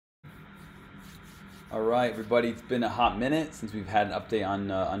All right, everybody, it's been a hot minute since we've had an update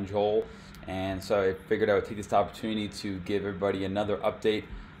on Joel, and so I figured I would take this opportunity to give everybody another update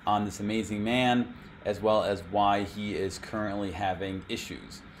on this amazing man, as well as why he is currently having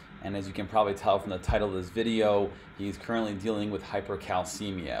issues. And as you can probably tell from the title of this video, he's currently dealing with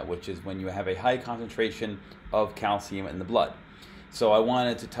hypercalcemia, which is when you have a high concentration of calcium in the blood. So I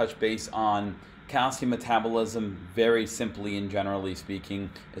wanted to touch base on calcium metabolism very simply and generally speaking,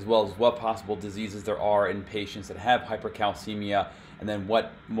 as well as what possible diseases there are in patients that have hypercalcemia, and then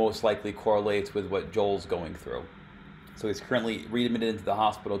what most likely correlates with what Joel's going through. So he's currently readmitted into the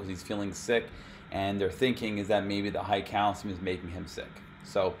hospital because he's feeling sick, and their thinking is that maybe the high calcium is making him sick.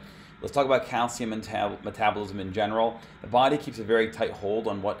 So let's talk about calcium metabolism in general. The body keeps a very tight hold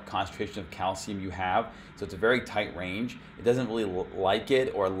on what concentration of calcium you have, so it's a very tight range. It doesn't really like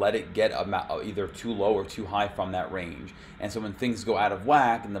it or let it get either too low or too high from that range. And so when things go out of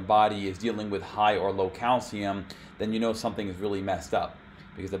whack and the body is dealing with high or low calcium, then you know something is really messed up,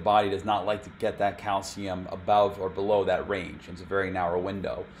 because the body does not like to get that calcium above or below that range. It's a very narrow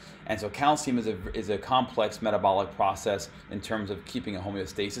window. And so calcium is a complex metabolic process in terms of keeping a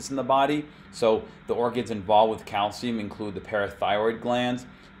homeostasis in the body. So the organs involved with calcium include the parathyroid glands,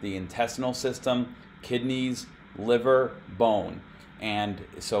 the intestinal system, kidneys, liver, bone. And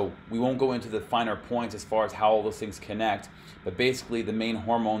so we won't go into the finer points as far as how all those things connect, but basically the main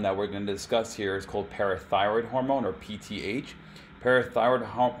hormone that we're going to discuss here is called parathyroid hormone, or PTH. Parathyroid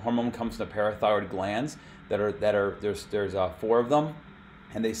hormone comes from the parathyroid glands there's 4 of them,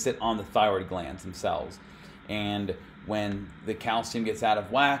 and they sit on the thyroid glands themselves. And when the calcium gets out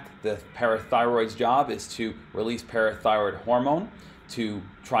of whack, the parathyroid's job is to release parathyroid hormone to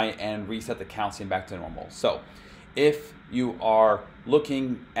try and reset the calcium back to normal. So if you are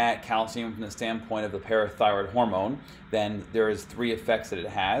looking at calcium from the standpoint of the parathyroid hormone, then there is 3 effects that it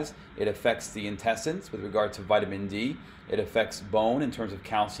has. It affects the intestines with regard to vitamin D. It affects bone in terms of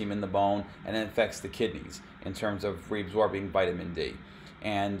calcium in the bone, and it affects the kidneys in terms of reabsorbing vitamin D.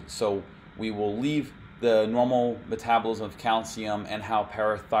 And so we will leave the normal metabolism of calcium and how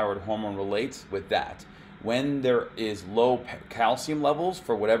parathyroid hormone relates with that. When there is low calcium levels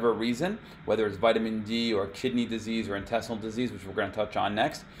for whatever reason, whether it's vitamin D or kidney disease or intestinal disease, which we're going to touch on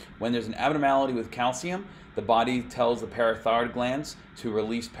next, when there's an abnormality with calcium, the body tells the parathyroid glands to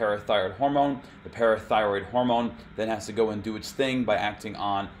release parathyroid hormone. The parathyroid hormone then has to go and do its thing by acting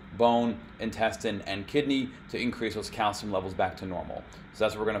on bone, intestine, and kidney to increase those calcium levels back to normal. So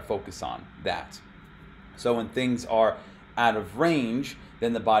that's what we're going to focus on, that. So when things are out of range,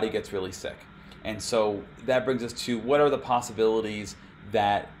 then the body gets really sick. And so that brings us to what are the possibilities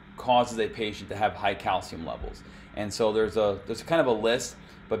that causes a patient to have high calcium levels. And so there's kind of a list,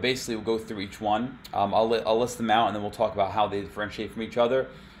 but basically we'll go through each one. I'll list them out, and then we'll talk about how they differentiate from each other.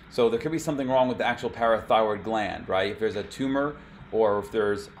 So there could be something wrong with the actual parathyroid gland, right? If there's a tumor, or if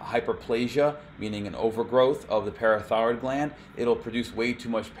there's hyperplasia, meaning an overgrowth of the parathyroid gland, it'll produce way too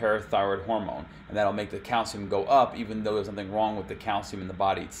much parathyroid hormone, and that'll make the calcium go up even though there's something wrong with the calcium in the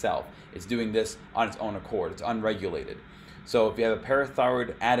body itself. It's doing this on its own accord. It's unregulated. So if you have a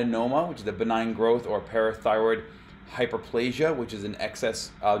parathyroid adenoma, which is a benign growth, or parathyroid hyperplasia, which is an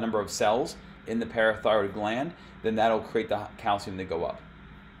excess number of cells in the parathyroid gland, then that'll create the calcium to go up.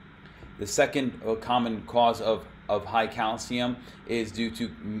 The second common cause of high calcium is due to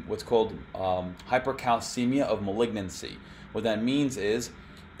what's called hypercalcemia of malignancy. What that means is,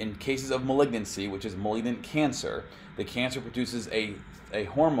 in cases of malignancy, which is malignant cancer, the cancer produces a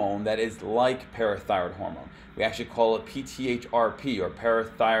hormone that is like parathyroid hormone. We actually call it PTHrP, or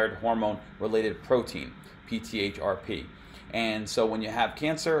parathyroid hormone related protein, PTHrP. And so when you have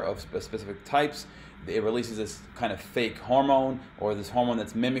cancer of specific types, it releases this kind of fake hormone, or this hormone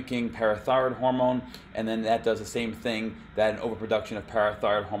that's mimicking parathyroid hormone, and then that does the same thing that an overproduction of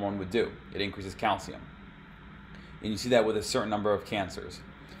parathyroid hormone would do. It increases calcium. And you see that with a certain number of cancers.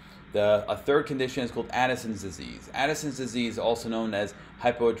 A third condition is called Addison's disease. Addison's disease, also known as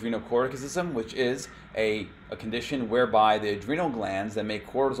hypoadrenocorticism, which is a condition whereby the adrenal glands that make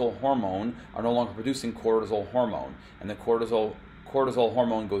cortisol hormone are no longer producing cortisol hormone, and the cortisol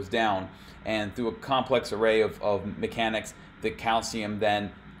hormone goes down, and through a complex array of mechanics, the calcium then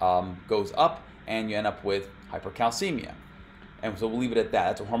goes up, and you end up with hypercalcemia. And so we'll leave it at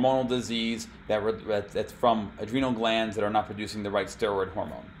that. That's a hormonal disease that's from adrenal glands that are not producing the right steroid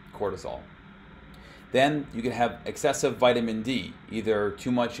hormone, cortisol. Then you can have excessive vitamin D, either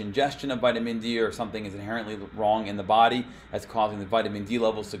too much ingestion of vitamin D or something is inherently wrong in the body that's causing the vitamin D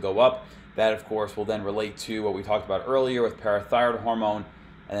levels to go up. That, of course, will then relate to what we talked about earlier with parathyroid hormone,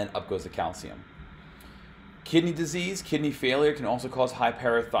 and then up goes the calcium. Kidney disease, kidney failure can also cause high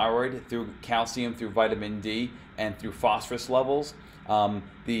parathyroid through calcium, through vitamin D, and through phosphorus levels.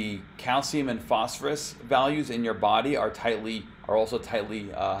 The calcium and phosphorus values in your body are also tightly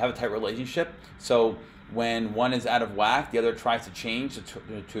have a tight relationship. So when one is out of whack, the other tries to change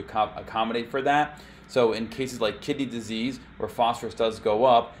to accommodate for that. So in cases like kidney disease, where phosphorus does go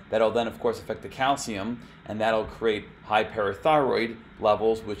up, that'll then of course affect the calcium, and that'll create high parathyroid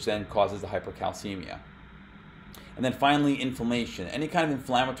levels, which then causes the hypercalcemia. And then finally, inflammation. Any kind of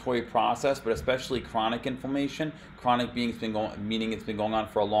inflammatory process, but especially chronic inflammation. Chronic meaning it's been going on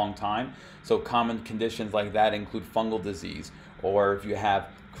for a long time. So common conditions like that include fungal disease, or if you have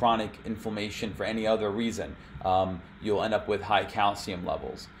chronic inflammation for any other reason, you'll end up with high calcium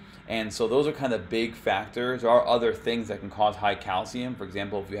levels. And so those are kind of big factors. There are other things that can cause high calcium. For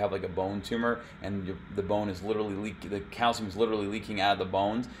example, if you have like a bone tumor and the bone is literally leaking, the calcium is literally leaking out of the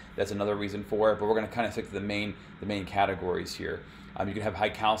bones, that's another reason for it. But we're going to kind of stick to the main categories here. You can have high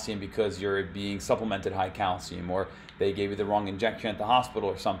calcium because you're being supplemented high calcium, or they gave you the wrong injection at the hospital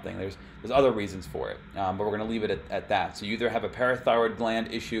or something. There's other reasons for it, but we're going to leave it at that. So you either have a parathyroid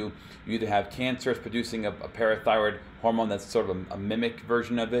gland issue, you either have cancer, it's producing a parathyroid hormone that's sort of a mimic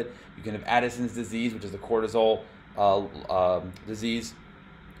version of it. You can have Addison's disease, which is the cortisol disease.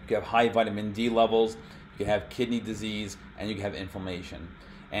 You can have high vitamin D levels. You can have kidney disease, and you can have inflammation.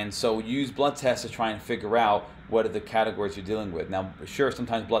 And so use blood tests to try and figure out what are the categories you're dealing with. Now, sure,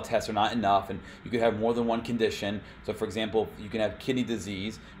 sometimes blood tests are not enough, and you could have more than one condition. So for example, you can have kidney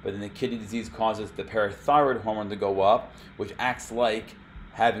disease, but then the kidney disease causes the parathyroid hormone to go up, which acts like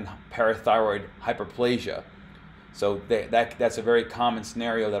having parathyroid hyperplasia. So that's a very common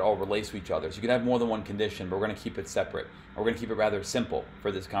scenario that all relates to each other. So you can have more than one condition, but we're going to keep it separate. We're going to keep it rather simple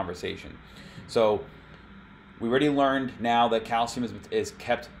for this conversation. So we already learned now that calcium is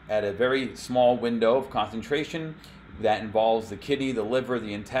kept at a very small window of concentration that involves the kidney, the liver,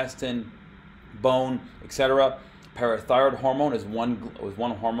 the intestine, bone, etc. Parathyroid hormone is one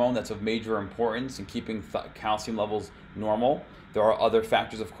hormone that's of major importance in keeping calcium levels normal. There are other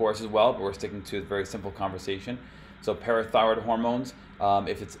factors, of course, as well, but we're sticking to a very simple conversation. So parathyroid hormones,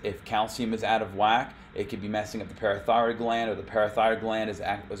 if calcium is out of whack, it could be messing up the parathyroid gland, or the parathyroid gland is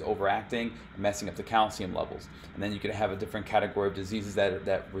overacting and messing up the calcium levels. And then you could have a different category of diseases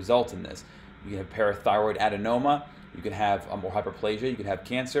that result in this. You can have parathyroid adenoma, you could have or hyperplasia, you could have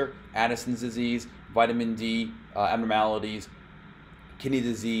cancer, Addison's disease, vitamin D abnormalities, kidney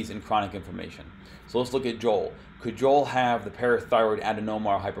disease, and chronic inflammation. So let's look at Joel. Could Joel have the parathyroid adenoma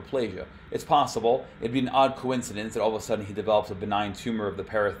or hyperplasia? It's possible. It'd be an odd coincidence that all of a sudden he develops a benign tumor of the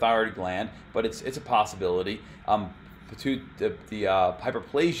parathyroid gland, but it's a possibility. The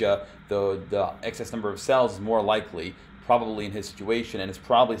hyperplasia, the excess number of cells is more likely, probably in his situation, and it's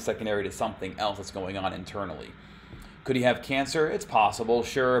probably secondary to something else that's going on internally. Could he have cancer? It's possible,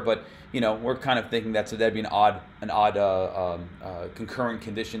 sure, but we're kind of thinking that'd be an odd concurrent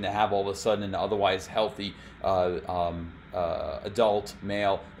condition to have all of a sudden an otherwise healthy adult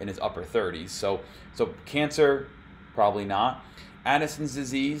male in his upper 30s. So cancer, probably not. Addison's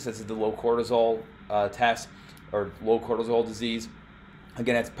disease, this is the low cortisol test, or low cortisol disease.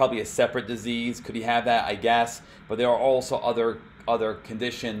 Again, it's probably a separate disease. Could he have that? I guess, but there are also other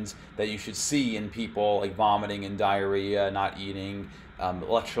conditions that you should see in people, like vomiting and diarrhea, not eating,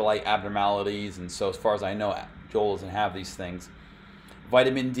 electrolyte abnormalities, and so as far as I know, Joel doesn't have these things.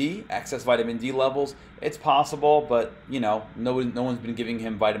 Vitamin D, excess vitamin D levels, it's possible, but no one's been giving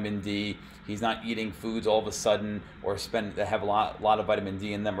him vitamin D. He's not eating foods all of a sudden that have a lot of vitamin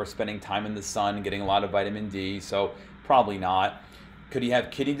D in them, or spending time in the sun getting a lot of vitamin D, so probably not. Could he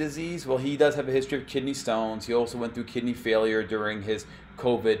have kidney disease? Well, he does have a history of kidney stones. He also went through kidney failure during his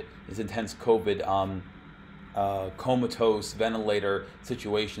intense COVID comatose ventilator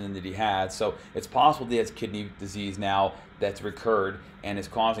situation that he had. So it's possible that he has kidney disease now that's recurred and is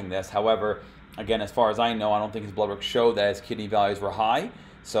causing this. However, again, as far as I know, I don't think his blood work showed that his kidney values were high.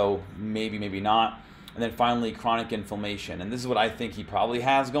 So maybe not. And then finally, chronic inflammation. And this is what I think he probably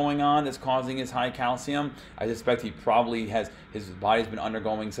has going on that's causing his high calcium. I suspect he probably has, his body's been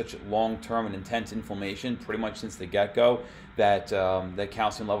undergoing such long-term and intense inflammation pretty much since the get-go that that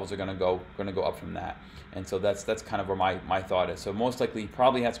calcium levels are going to go up from that. And so that's kind of where my thought is. So most likely he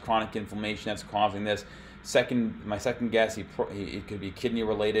probably has chronic inflammation that's causing this. My second guess, it could be kidney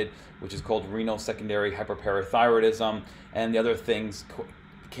related, which is called renal secondary hyperparathyroidism, and the other things,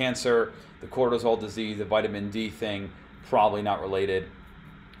 cancer, the cortisol disease, the vitamin D thing, probably not related.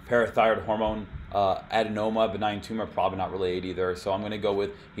 Parathyroid hormone adenoma, benign tumor, probably not related either. So I'm going to go with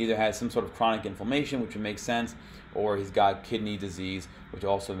he either has some sort of chronic inflammation, which would make sense, or he's got kidney disease, which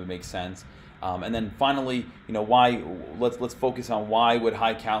also would make sense. And then finally, why? Let's focus on why would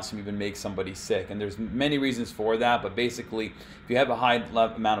high calcium even make somebody sick? And there's many reasons for that, but basically, if you have a high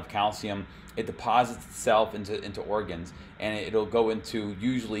amount of calcium, it deposits itself into organs, and it'll go into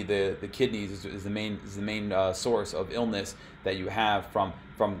usually the kidneys is the main source of illness that you have from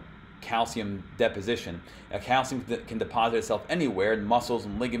calcium deposition. Now, calcium can deposit itself anywhere in muscles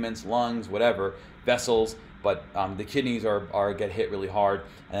and ligaments, lungs, whatever, vessels. But the kidneys get hit really hard.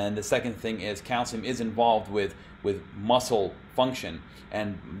 And the second thing is calcium is involved with muscle function,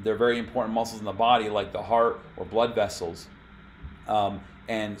 and they're very important muscles in the body, like the heart or blood vessels.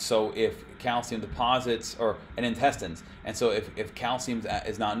 And so if calcium deposits, and intestines, and so if calcium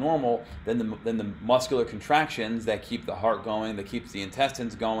is not normal, then the muscular contractions that keep the heart going, that keeps the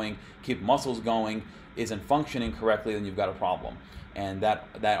intestines going, keep muscles going, isn't functioning correctly, then you've got a problem. And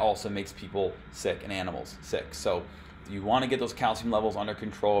that also makes people sick and animals sick. So you want to get those calcium levels under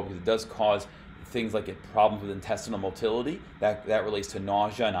control, because it does cause things like problems with intestinal motility. That relates to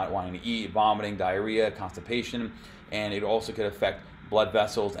nausea, not wanting to eat, vomiting, diarrhea, constipation, and it also could affect blood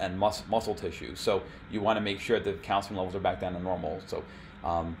vessels and muscle tissue. So you want to make sure that the calcium levels are back down to normal. So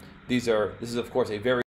this is of course a very